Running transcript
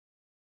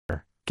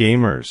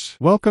Gamers,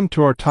 welcome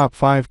to our top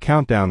 5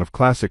 countdown of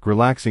classic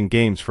relaxing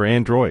games for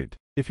Android.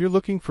 If you're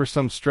looking for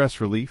some stress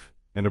relief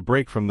and a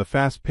break from the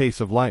fast pace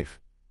of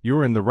life,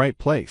 you're in the right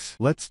place.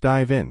 Let's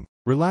dive in.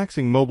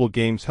 Relaxing mobile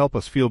games help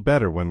us feel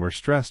better when we're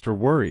stressed or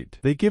worried.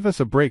 They give us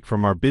a break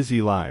from our busy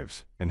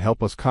lives and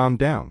help us calm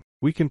down.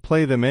 We can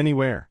play them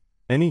anywhere,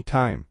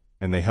 anytime,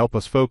 and they help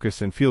us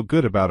focus and feel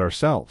good about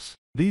ourselves.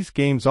 These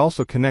games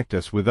also connect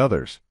us with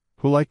others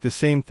who like the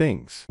same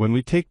things. When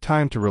we take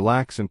time to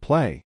relax and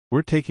play,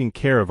 we're taking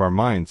care of our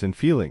minds and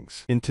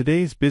feelings. In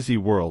today's busy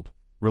world,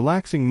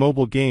 relaxing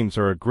mobile games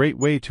are a great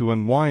way to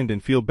unwind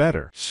and feel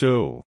better.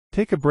 So,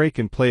 take a break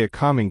and play a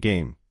calming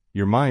game.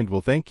 Your mind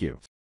will thank you.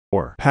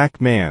 Or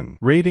Pac-Man.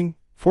 Rating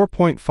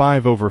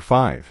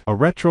 4.5/5. A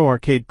retro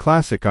arcade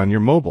classic on your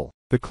mobile.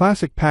 The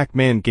classic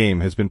Pac-Man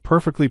game has been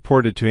perfectly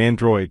ported to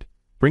Android,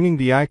 bringing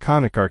the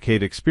iconic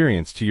arcade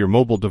experience to your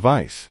mobile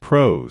device.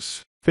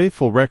 Pros.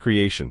 Faithful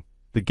recreation.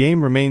 The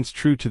game remains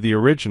true to the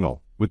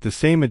original, with the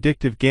same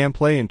addictive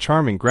gameplay and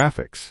charming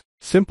graphics.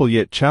 Simple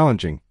yet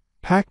challenging,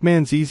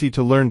 Pac-Man's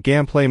easy-to-learn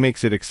gameplay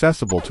makes it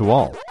accessible to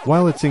all,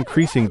 while its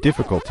increasing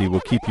difficulty will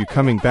keep you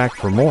coming back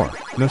for more.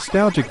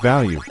 Nostalgic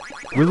value.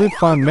 Relive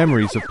fond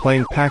memories of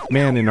playing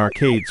Pac-Man in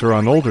arcades or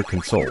on older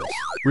consoles.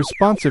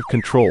 Responsive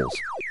controls.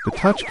 The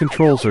touch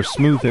controls are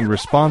smooth and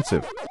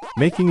responsive,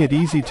 making it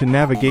easy to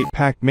navigate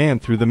Pac-Man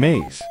through the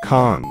maze.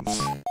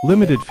 Cons.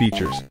 Limited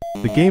features.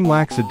 The game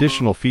lacks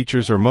additional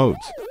features or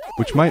modes,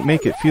 which might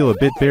make it feel a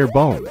bit bare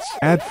bones.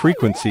 Ad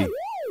frequency.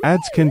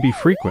 Ads can be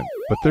frequent,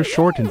 but they're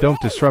short and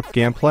don't disrupt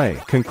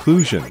gameplay.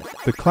 Conclusion.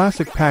 The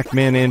classic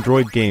Pac-Man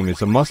Android game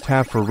is a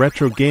must-have for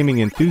retro gaming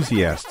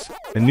enthusiasts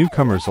and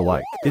newcomers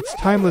alike. Its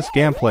timeless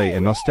gameplay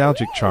and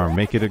nostalgic charm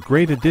make it a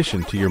great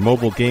addition to your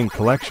mobile game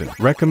collection.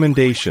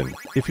 Recommendation.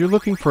 If you're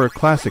looking for a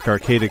classic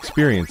arcade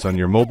experience on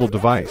your mobile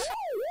device,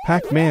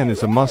 Pac-Man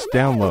is a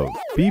must-download.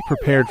 Be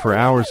prepared for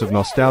hours of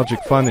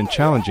nostalgic fun and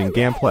challenging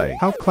gameplay.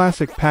 How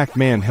classic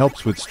Pac-Man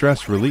helps with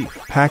stress relief.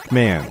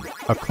 Pac-Man,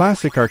 a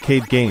classic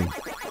arcade game,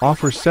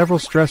 offers several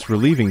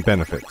stress-relieving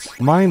benefits.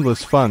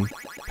 Mindless fun.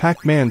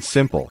 Pac-Man's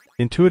simple,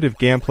 intuitive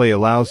gameplay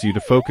allows you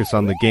to focus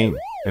on the game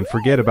and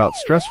forget about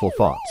stressful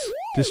thoughts.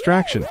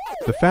 Distraction.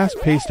 The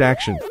fast-paced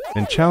action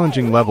and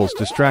challenging levels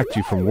distract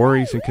you from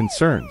worries and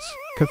concerns.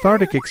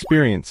 Cathartic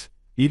experience.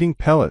 Eating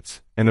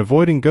pellets and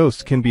avoiding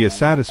ghosts can be a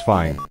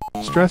satisfying,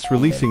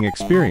 stress-releasing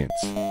experience.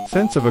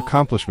 Sense of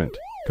accomplishment.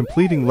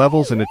 Completing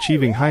levels and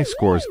achieving high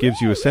scores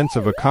gives you a sense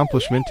of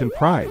accomplishment and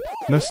pride.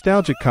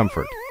 Nostalgic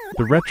comfort.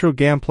 The retro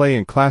gameplay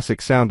and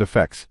classic sound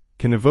effects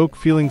can evoke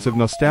feelings of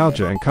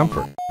nostalgia and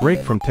comfort. Break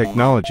from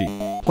technology.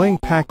 Playing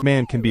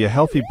Pac-Man can be a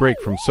healthy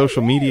break from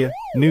social media,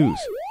 news,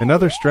 and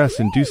other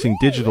stress-inducing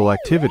digital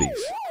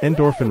activities.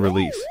 Endorphin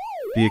release.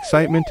 The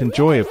excitement and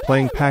joy of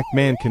playing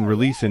Pac-Man can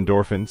release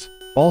endorphins,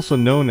 also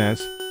known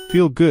as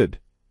feel-good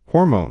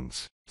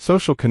hormones.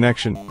 Social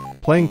connection.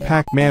 Playing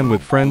Pac-Man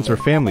with friends or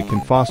family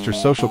can foster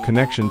social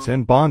connections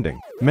and bonding.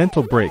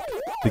 Mental break.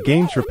 The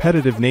game's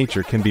repetitive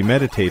nature can be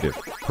meditative,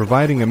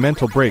 providing a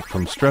mental break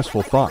from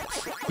stressful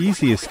thoughts.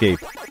 Easy escape.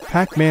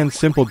 Pac-Man's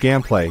simple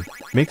gameplay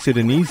makes it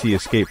an easy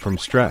escape from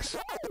stress,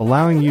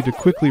 allowing you to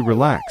quickly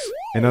relax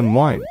and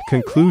unwind.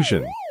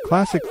 Conclusion.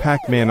 Classic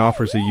Pac-Man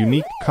offers a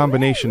unique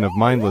combination of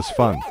mindless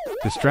fun,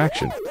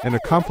 distraction, and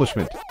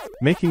accomplishment,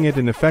 making it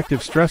an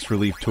effective stress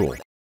relief tool.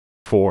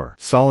 4.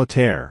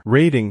 Solitaire.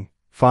 Rating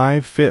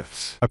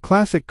 5/5. A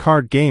classic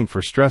card game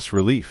for stress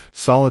relief.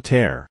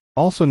 Solitaire,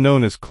 also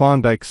known as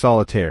Klondike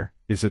Solitaire,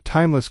 is a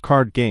timeless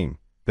card game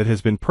that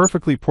has been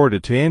perfectly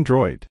ported to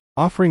Android,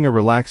 offering a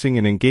relaxing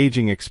and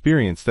engaging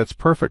experience that's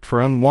perfect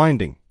for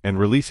unwinding and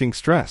releasing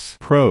stress.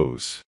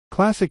 Pros.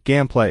 Classic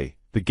gameplay.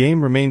 The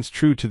game remains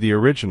true to the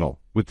original,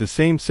 with the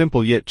same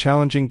simple yet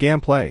challenging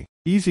gameplay.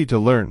 Easy to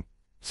learn.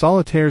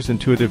 Solitaire's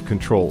intuitive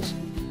controls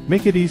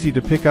make it easy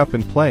to pick up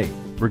and play,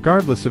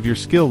 regardless of your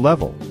skill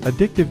level.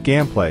 Addictive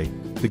gameplay.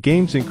 The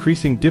game's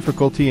increasing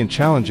difficulty and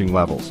challenging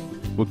levels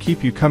will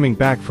keep you coming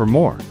back for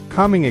more.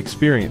 Calming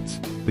experience.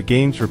 The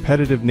game's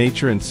repetitive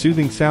nature and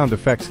soothing sound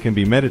effects can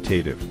be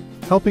meditative,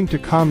 helping to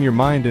calm your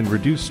mind and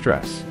reduce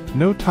stress.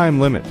 No time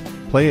limit.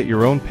 Play at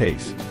your own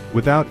pace,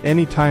 without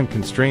any time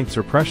constraints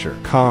or pressure.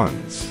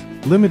 Cons.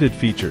 Limited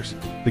features.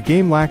 The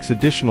game lacks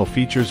additional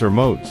features or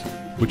modes,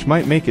 which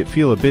might make it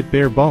feel a bit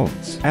bare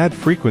bones. Ad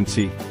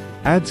frequency.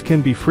 Ads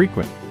can be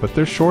frequent, but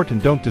they're short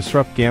and don't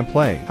disrupt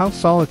gameplay. How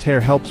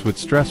Solitaire helps with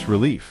stress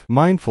relief.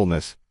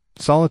 Mindfulness.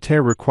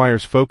 Solitaire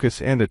requires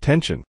focus and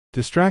attention,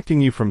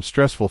 distracting you from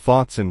stressful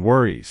thoughts and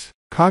worries.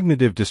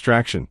 Cognitive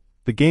distraction.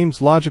 The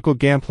game's logical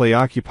gameplay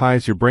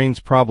occupies your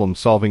brain's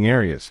problem-solving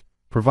areas,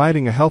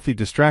 providing a healthy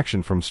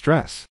distraction from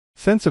stress.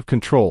 Sense of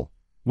control.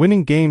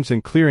 Winning games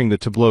and clearing the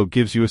tableau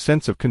gives you a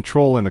sense of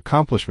control and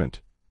accomplishment,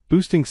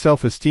 boosting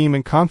self-esteem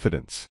and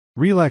confidence.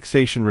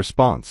 Relaxation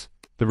response.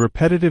 The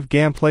repetitive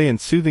gameplay and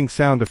soothing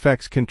sound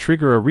effects can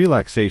trigger a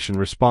relaxation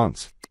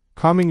response,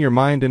 calming your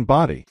mind and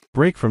body.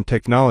 Break from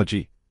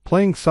technology.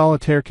 Playing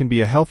Solitaire can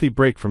be a healthy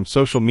break from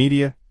social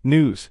media,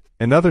 news,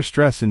 and other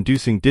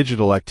stress-inducing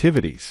digital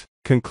activities.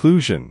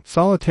 Conclusion.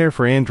 Solitaire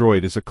for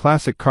Android is a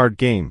classic card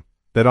game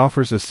that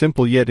offers a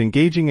simple yet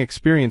engaging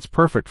experience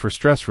perfect for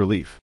stress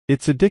relief.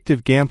 Its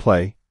addictive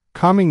gameplay,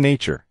 calming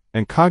nature,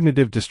 and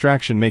cognitive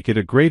distraction make it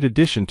a great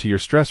addition to your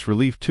stress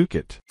relief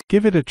toolkit.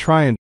 Give it a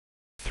try. And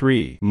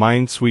 3.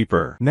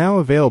 Minesweeper. Now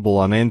available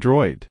on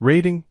Android.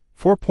 Rating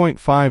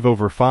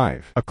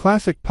 4.5/5. A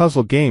classic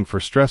puzzle game for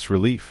stress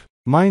relief.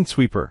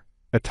 Minesweeper,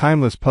 a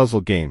timeless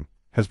puzzle game,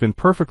 has been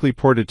perfectly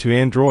ported to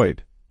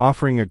Android,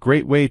 offering a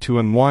great way to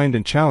unwind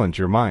and challenge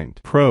your mind.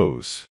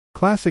 Pros.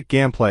 Classic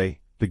gameplay.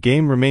 The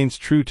game remains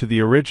true to the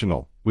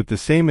original, with the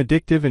same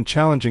addictive and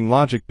challenging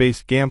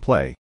logic-based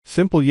gameplay.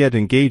 Simple yet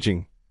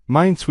engaging,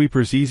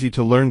 Minesweeper's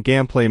easy-to-learn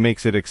gameplay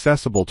makes it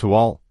accessible to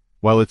all,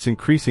 while its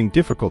increasing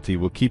difficulty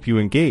will keep you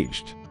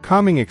engaged.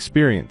 Calming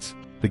experience.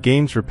 The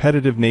game's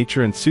repetitive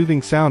nature and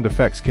soothing sound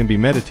effects can be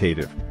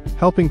meditative,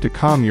 helping to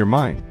calm your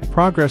mind.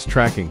 Progress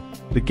tracking.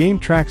 The game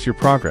tracks your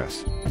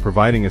progress,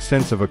 providing a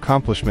sense of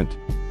accomplishment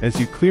as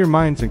you clear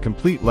mines and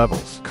complete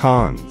levels.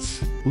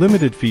 Cons.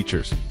 Limited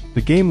features.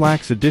 The game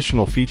lacks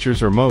additional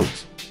features or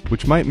modes,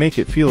 which might make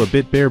it feel a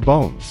bit bare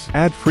bones.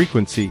 Ad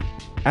frequency.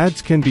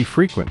 Ads can be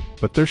frequent,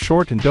 but they're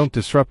short and don't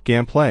disrupt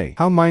gameplay.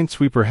 How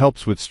Minesweeper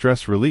helps with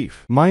stress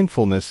relief.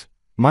 Mindfulness.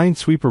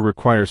 Minesweeper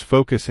requires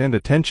focus and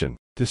attention,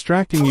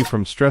 distracting you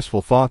from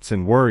stressful thoughts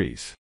and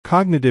worries.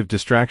 Cognitive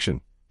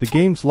distraction. The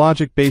game's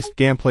logic-based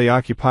gameplay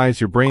occupies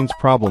your brain's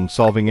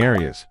problem-solving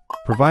areas,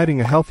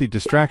 providing a healthy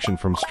distraction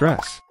from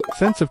stress.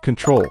 Sense of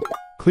control.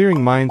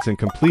 Clearing mines and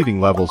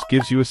completing levels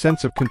gives you a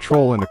sense of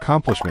control and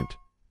accomplishment,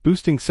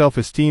 boosting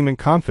self-esteem and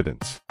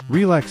confidence.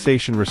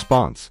 Relaxation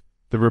response.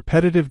 The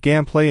repetitive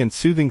gameplay and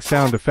soothing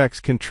sound effects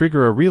can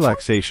trigger a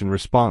relaxation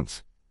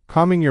response,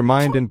 calming your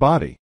mind and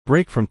body.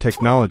 Break from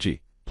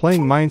technology.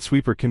 Playing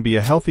Minesweeper can be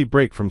a healthy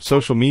break from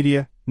social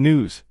media,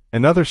 news,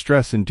 and other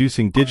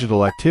stress-inducing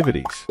digital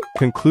activities.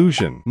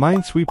 Conclusion.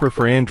 Minesweeper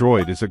for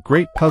Android is a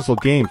great puzzle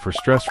game for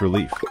stress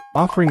relief,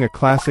 offering a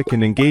classic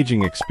and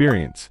engaging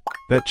experience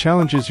that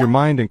challenges your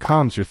mind and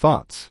calms your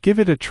thoughts. Give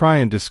it a try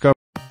and discover.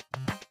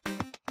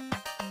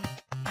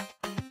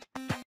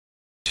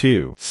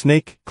 2.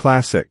 Snake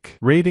Classic.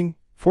 Rating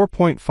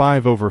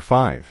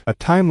 4.5/5. A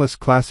timeless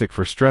classic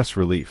for stress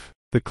relief.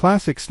 The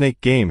classic Snake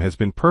game has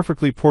been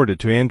perfectly ported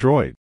to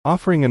Android,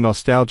 offering a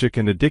nostalgic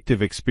and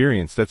addictive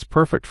experience that's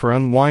perfect for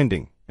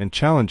unwinding and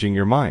challenging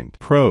your mind.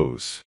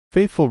 Pros.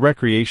 Faithful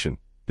recreation.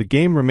 The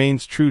game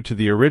remains true to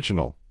the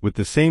original, with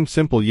the same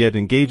simple yet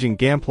engaging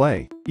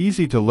gameplay.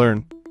 Easy to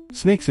learn.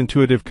 Snake's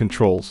intuitive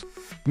controls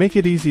make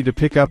it easy to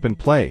pick up and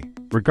play,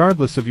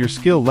 regardless of your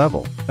skill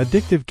level.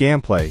 Addictive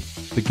gameplay.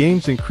 The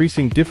game's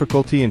increasing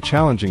difficulty and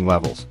challenging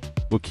levels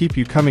will keep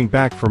you coming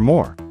back for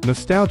more.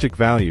 Nostalgic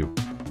value.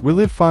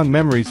 Relive fond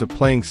memories of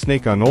playing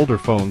Snake on older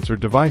phones or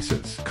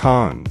devices.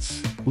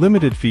 Cons.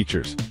 Limited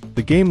features.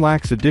 The game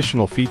lacks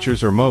additional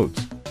features or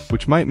modes,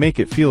 which might make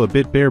it feel a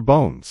bit bare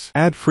bones.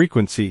 Ad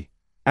frequency.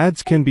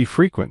 Ads can be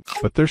frequent,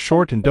 but they're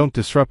short and don't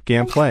disrupt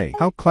gameplay.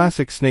 How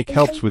classic Snake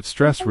helps with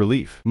stress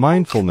relief.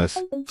 Mindfulness.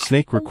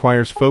 Snake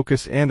requires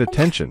focus and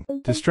attention,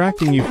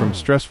 distracting you from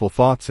stressful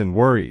thoughts and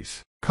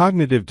worries.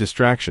 Cognitive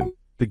distraction.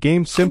 The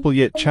game's simple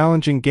yet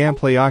challenging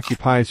gameplay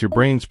occupies your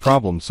brain's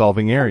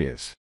problem-solving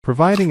areas,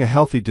 providing a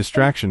healthy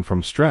distraction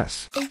from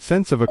stress.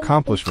 Sense of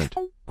accomplishment.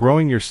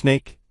 Growing your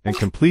snake and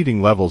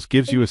completing levels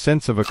gives you a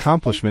sense of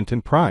accomplishment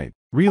and pride.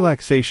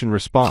 Relaxation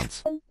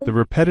response. The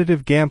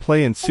repetitive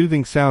gameplay and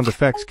soothing sound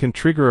effects can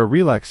trigger a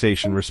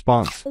relaxation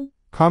response,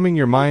 calming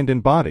your mind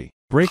and body.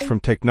 Break from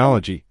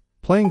technology.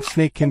 Playing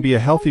Snake can be a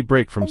healthy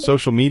break from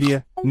social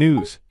media,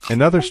 news,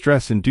 and other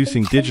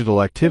stress-inducing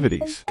digital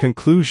activities.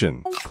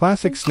 Conclusion.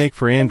 Classic Snake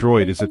for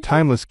Android is a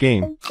timeless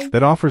game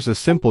that offers a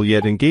simple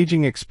yet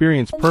engaging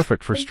experience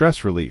perfect for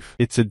stress relief.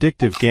 Its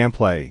addictive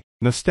gameplay,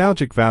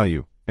 nostalgic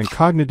value, and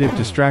cognitive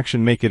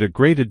distraction make it a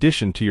great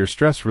addition to your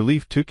stress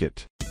relief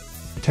toolkit.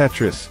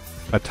 Tetris,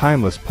 a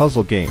timeless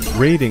puzzle game.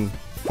 Rating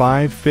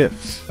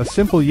 5/5. A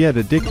simple yet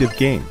addictive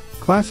game.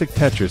 Classic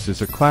Tetris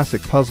is a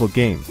classic puzzle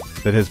game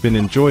that has been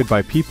enjoyed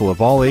by people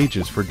of all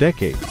ages for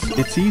decades.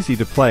 It's easy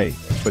to play,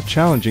 but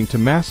challenging to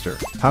master.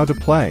 How to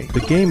play.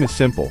 The game is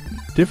simple.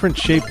 Different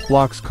shaped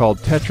blocks called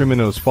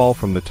tetraminos fall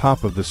from the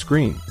top of the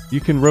screen.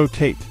 You can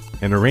rotate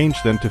and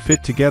arrange them to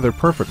fit together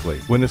perfectly.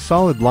 When a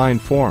solid line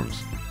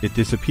forms, it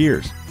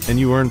disappears, and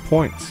you earn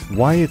points.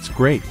 Why it's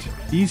great.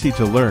 Easy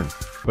to learn,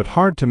 but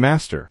hard to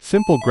master.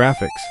 Simple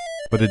graphics,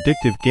 but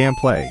addictive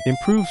gameplay.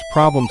 Improves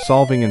problem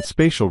solving and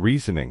spatial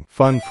reasoning.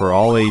 Fun for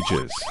all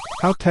ages.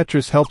 How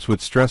Tetris helps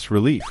with stress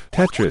relief.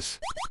 Tetris,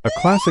 a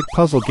classic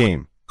puzzle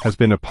game, has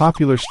been a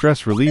popular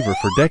stress reliever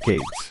for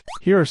decades.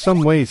 Here are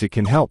some ways it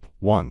can help.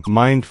 1.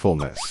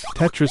 Mindfulness.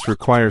 Tetris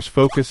requires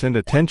focus and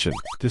attention,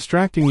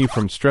 distracting you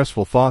from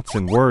stressful thoughts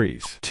and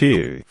worries.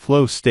 2.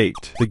 Flow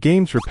state. The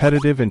game's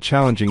repetitive and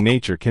challenging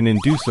nature can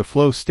induce a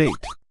flow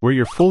state, where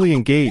you're fully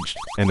engaged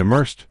and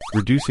immersed,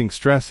 reducing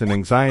stress and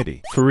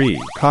anxiety.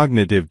 3.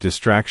 Cognitive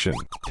distraction.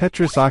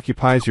 Tetris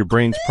occupies your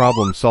brain's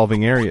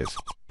problem-solving areas,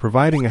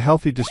 providing a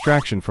healthy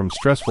distraction from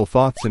stressful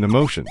thoughts and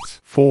emotions.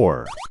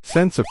 4.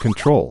 Sense of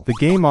control. The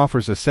game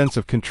offers a sense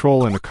of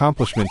control and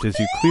accomplishment as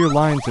you clear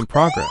lines and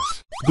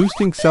progress.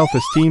 boosting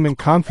self-esteem and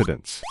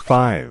confidence.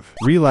 5.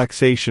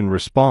 Relaxation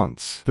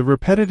response. The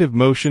repetitive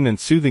motion and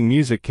soothing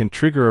music can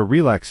trigger a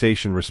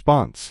relaxation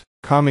response,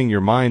 calming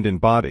your mind and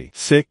body.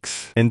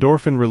 6.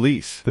 Endorphin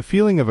release. The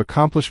feeling of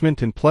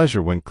accomplishment and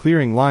pleasure when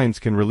clearing lines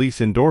can release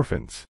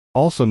endorphins,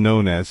 also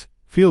known as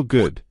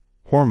feel-good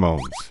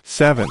hormones.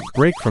 7.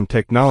 Break from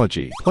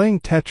technology. Playing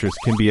Tetris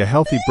can be a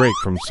healthy break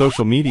from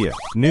social media,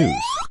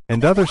 news,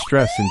 and other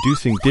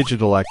stress-inducing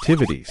digital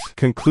activities.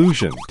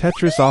 Conclusion.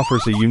 Tetris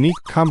offers a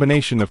unique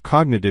combination of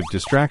cognitive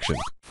distraction,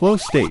 flow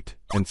state,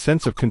 and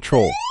sense of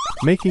control,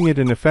 making it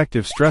an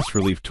effective stress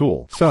relief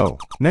tool. So,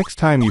 next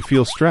time you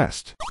feel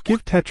stressed,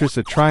 give Tetris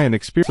a try and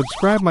experience.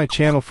 Subscribe my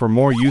channel for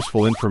more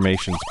useful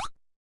information.